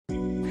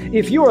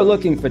If you are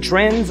looking for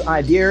trends,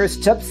 ideas,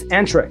 tips,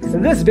 and tricks,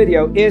 this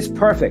video is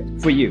perfect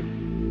for you.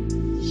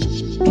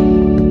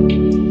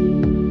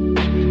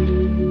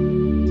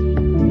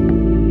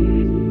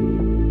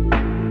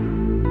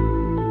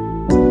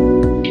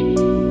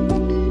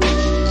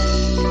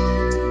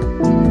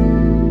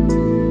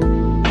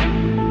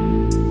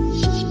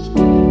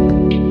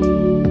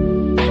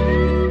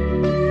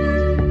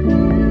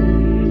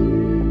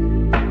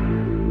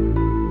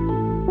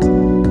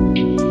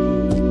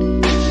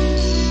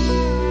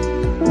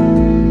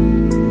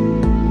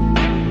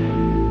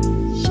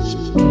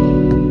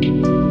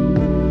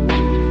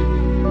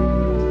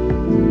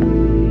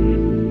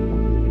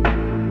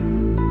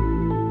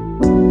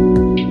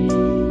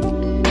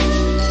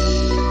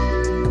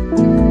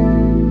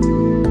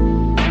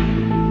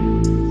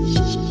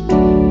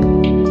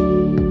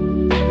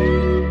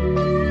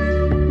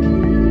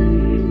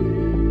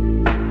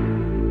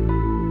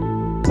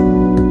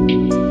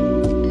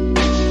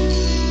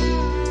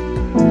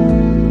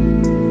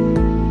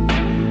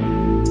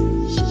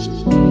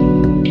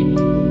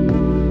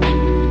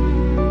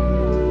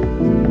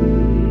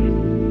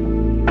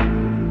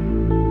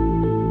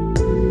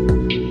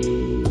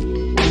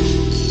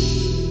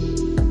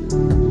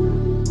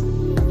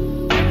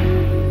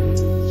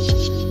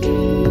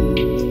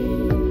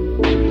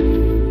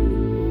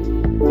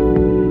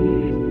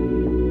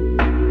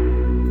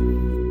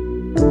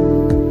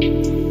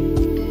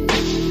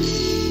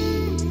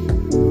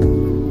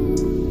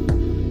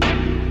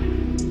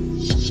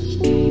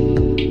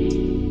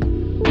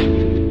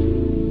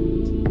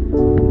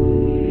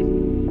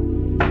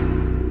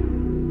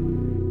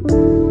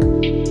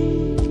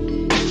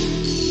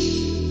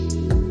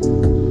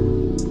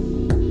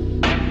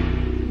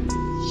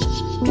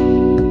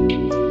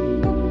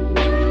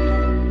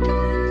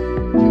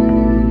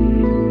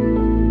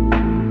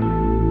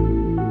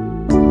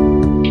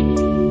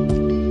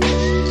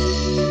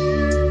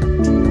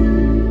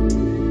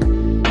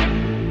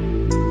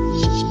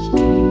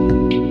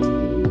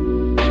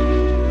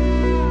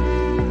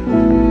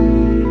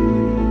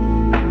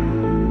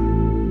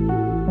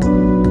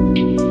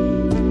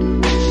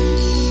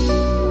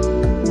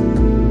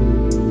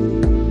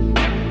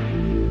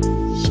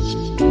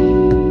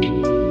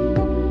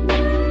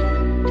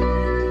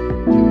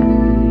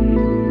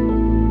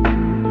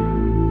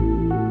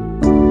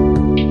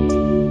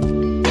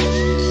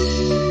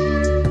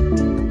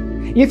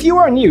 If you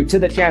are new to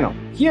the channel,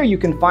 here you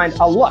can find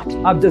a lot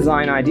of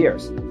design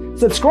ideas.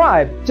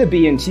 Subscribe to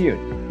be in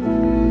tune.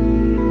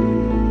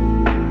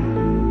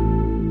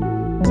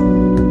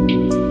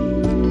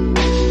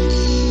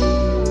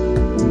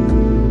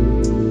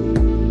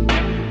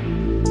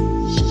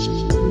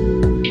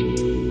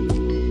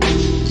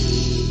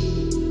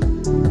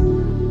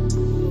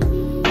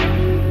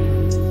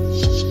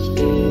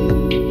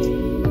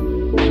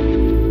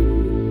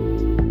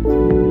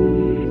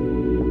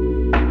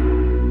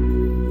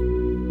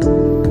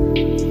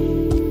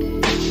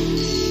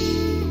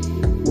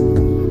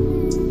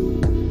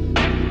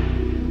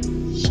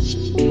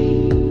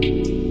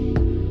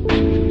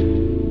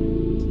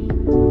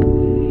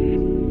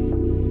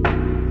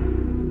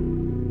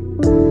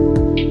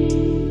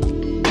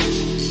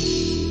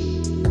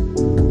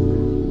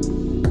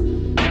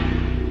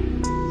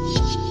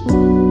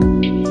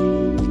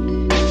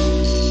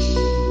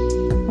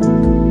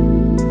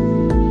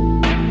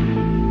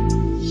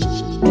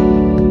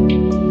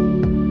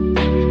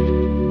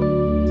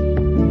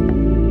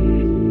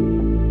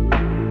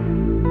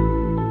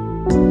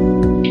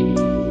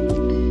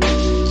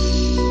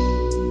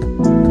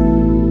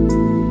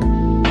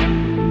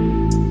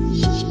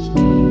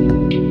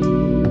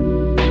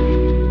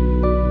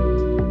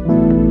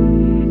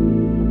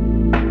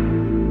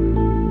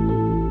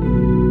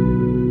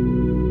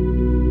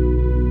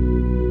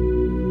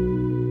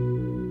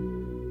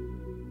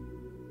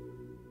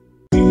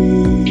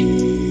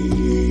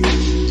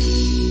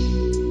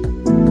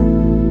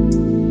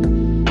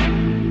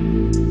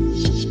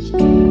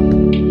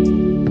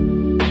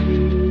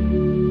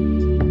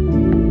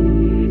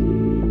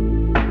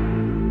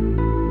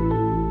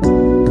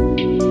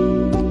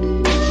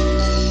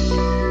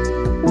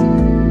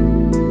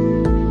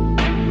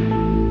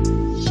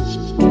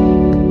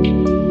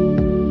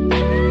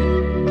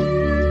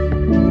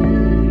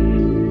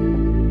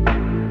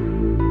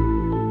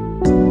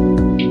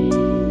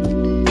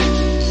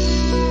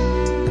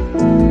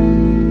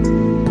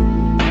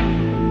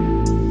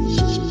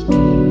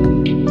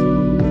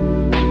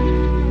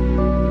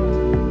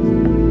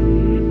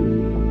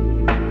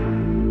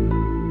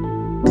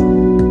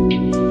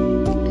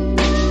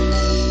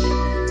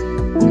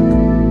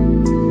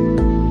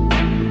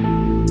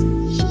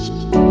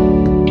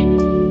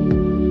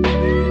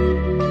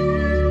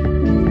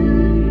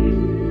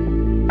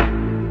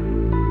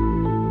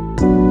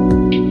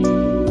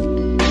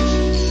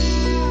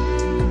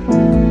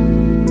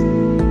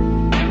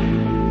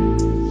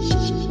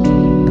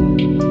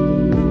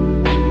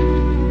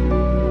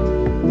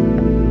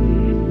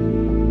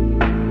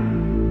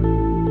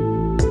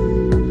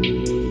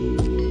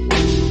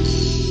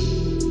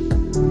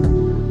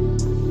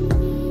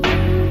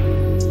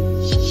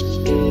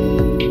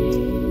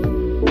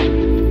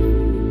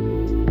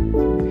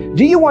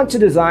 Do you want to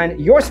design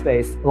your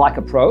space like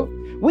a pro?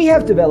 We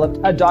have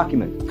developed a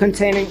document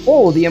containing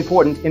all the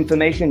important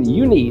information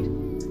you need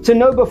to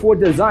know before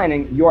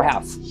designing your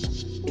house.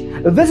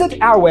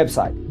 Visit our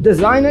website,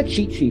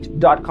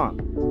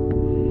 designercheatsheet.com.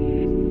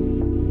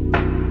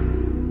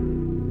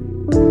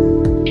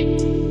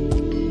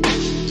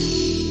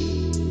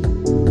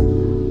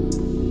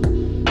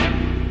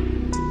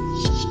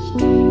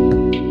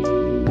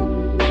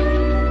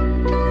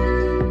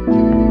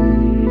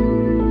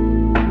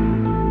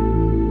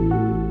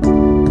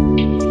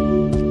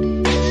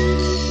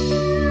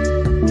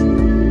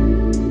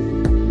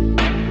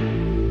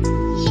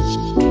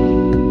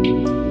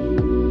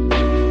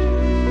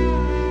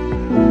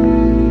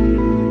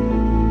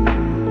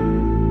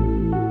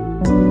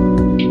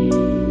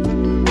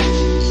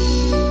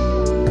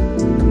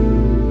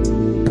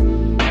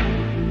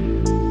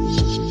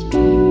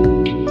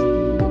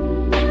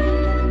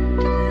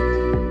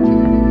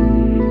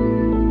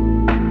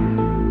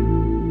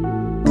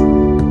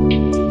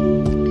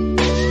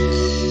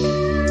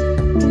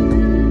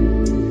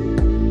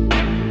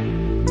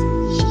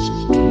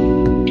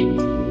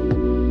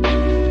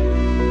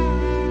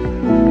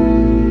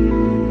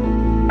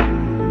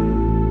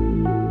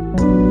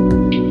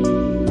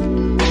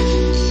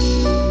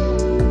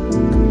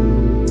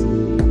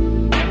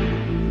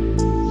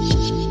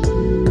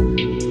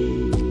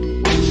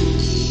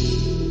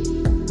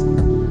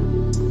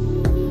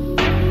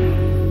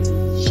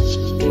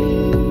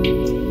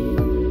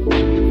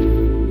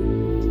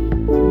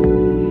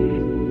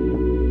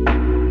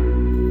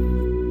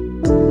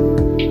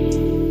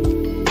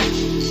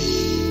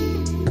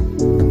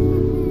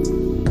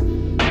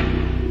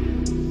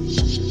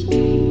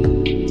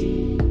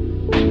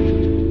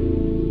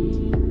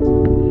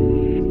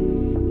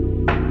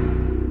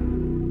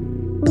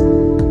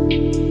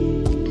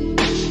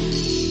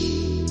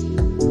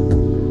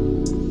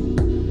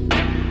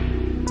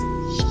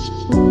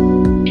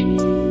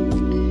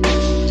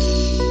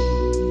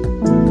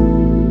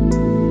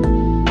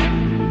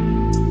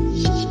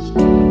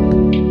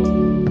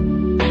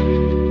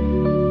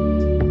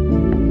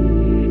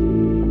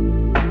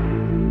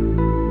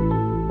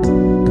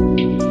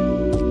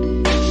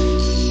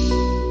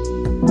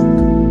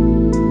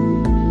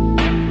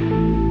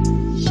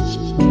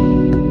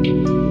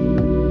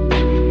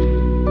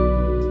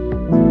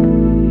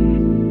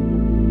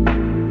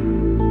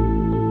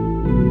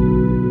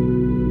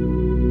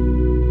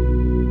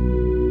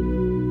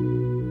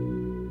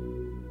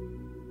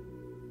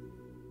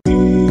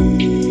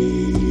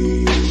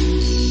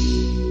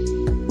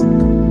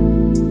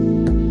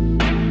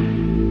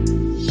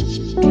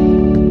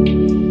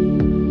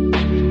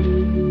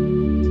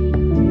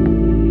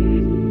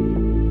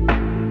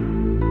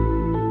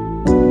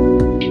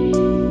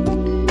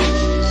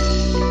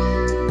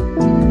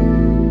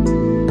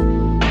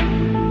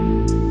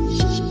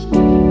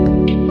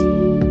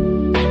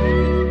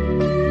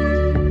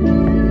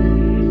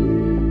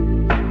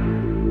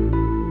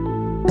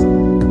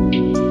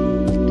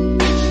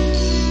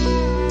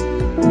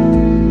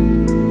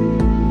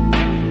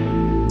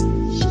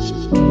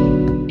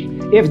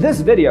 If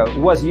this video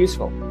was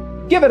useful,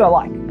 give it a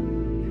like.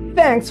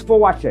 Thanks for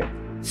watching.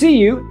 See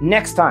you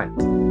next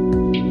time.